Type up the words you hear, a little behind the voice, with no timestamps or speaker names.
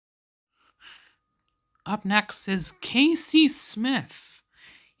Up next is Casey Smith.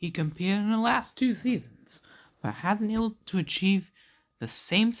 He competed in the last 2 seasons, but hasn't been able to achieve the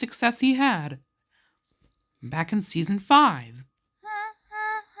same success he had back in season 5.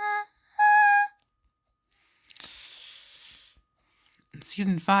 In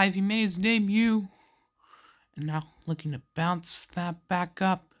season 5, he made his debut, and now looking to bounce that back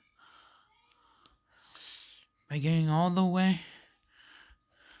up by getting all the way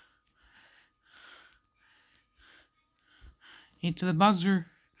into the buzzer.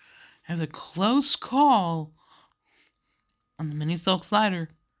 Has a close call on the mini silk slider.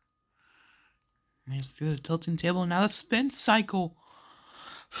 Managed through the tilting table, now the spin cycle.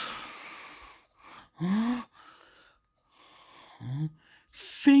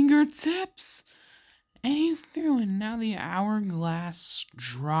 Fingertips, and he's through, and now the hourglass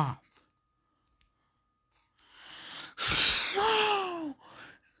drop.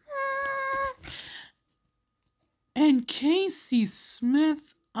 And Casey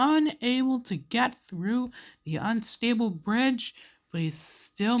Smith unable to get through the unstable bridge, but he's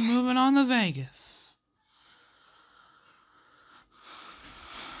still moving on to Vegas.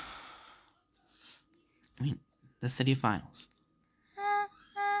 The city finals.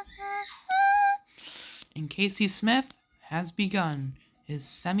 And Casey Smith has begun his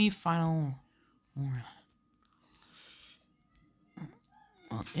semi-final run.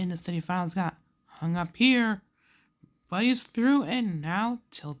 Well, in the city finals, got hung up here, but he's through, and now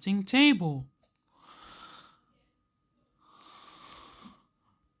tilting table.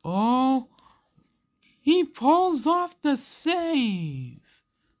 Oh, he pulls off the save.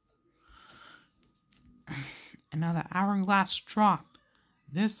 And now the hourglass drop.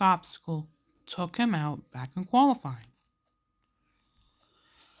 This obstacle took him out back in qualifying.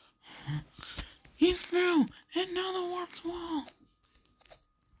 He's through, and now the warped wall.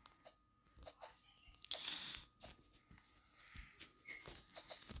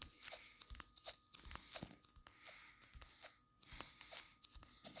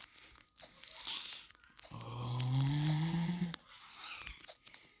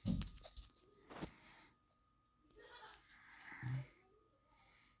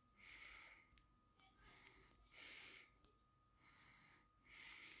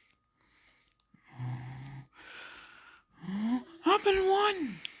 Up and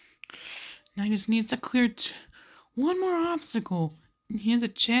one. Now he just needs to clear one more obstacle, and he has a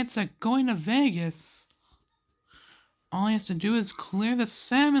chance at going to Vegas. All he has to do is clear the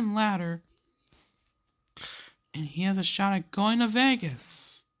salmon ladder, and he has a shot at going to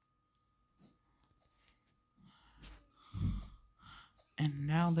Vegas. And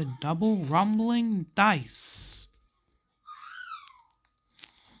now the double rumbling dice.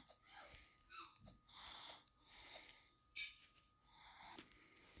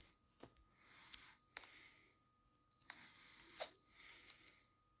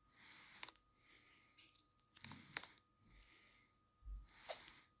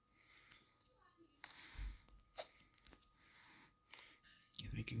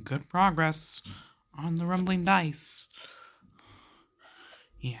 He's making good progress on the rumbling dice.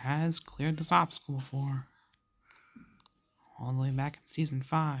 He has cleared this obstacle before, all the way back in season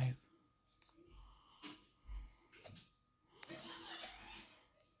 5.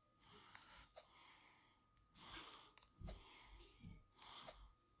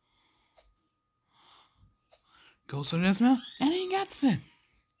 Goes to this mill, and he gets it.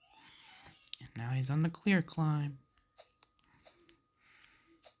 And now he's on the clear climb.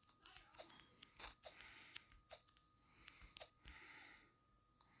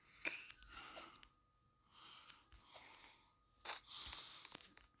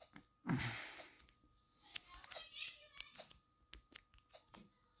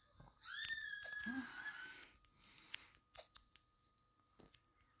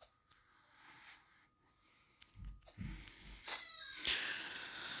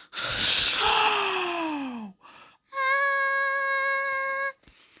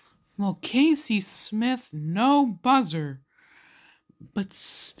 Well, Casey Smith, no buzzer. But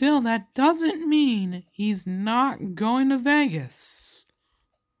still, that doesn't mean he's not going to Vegas.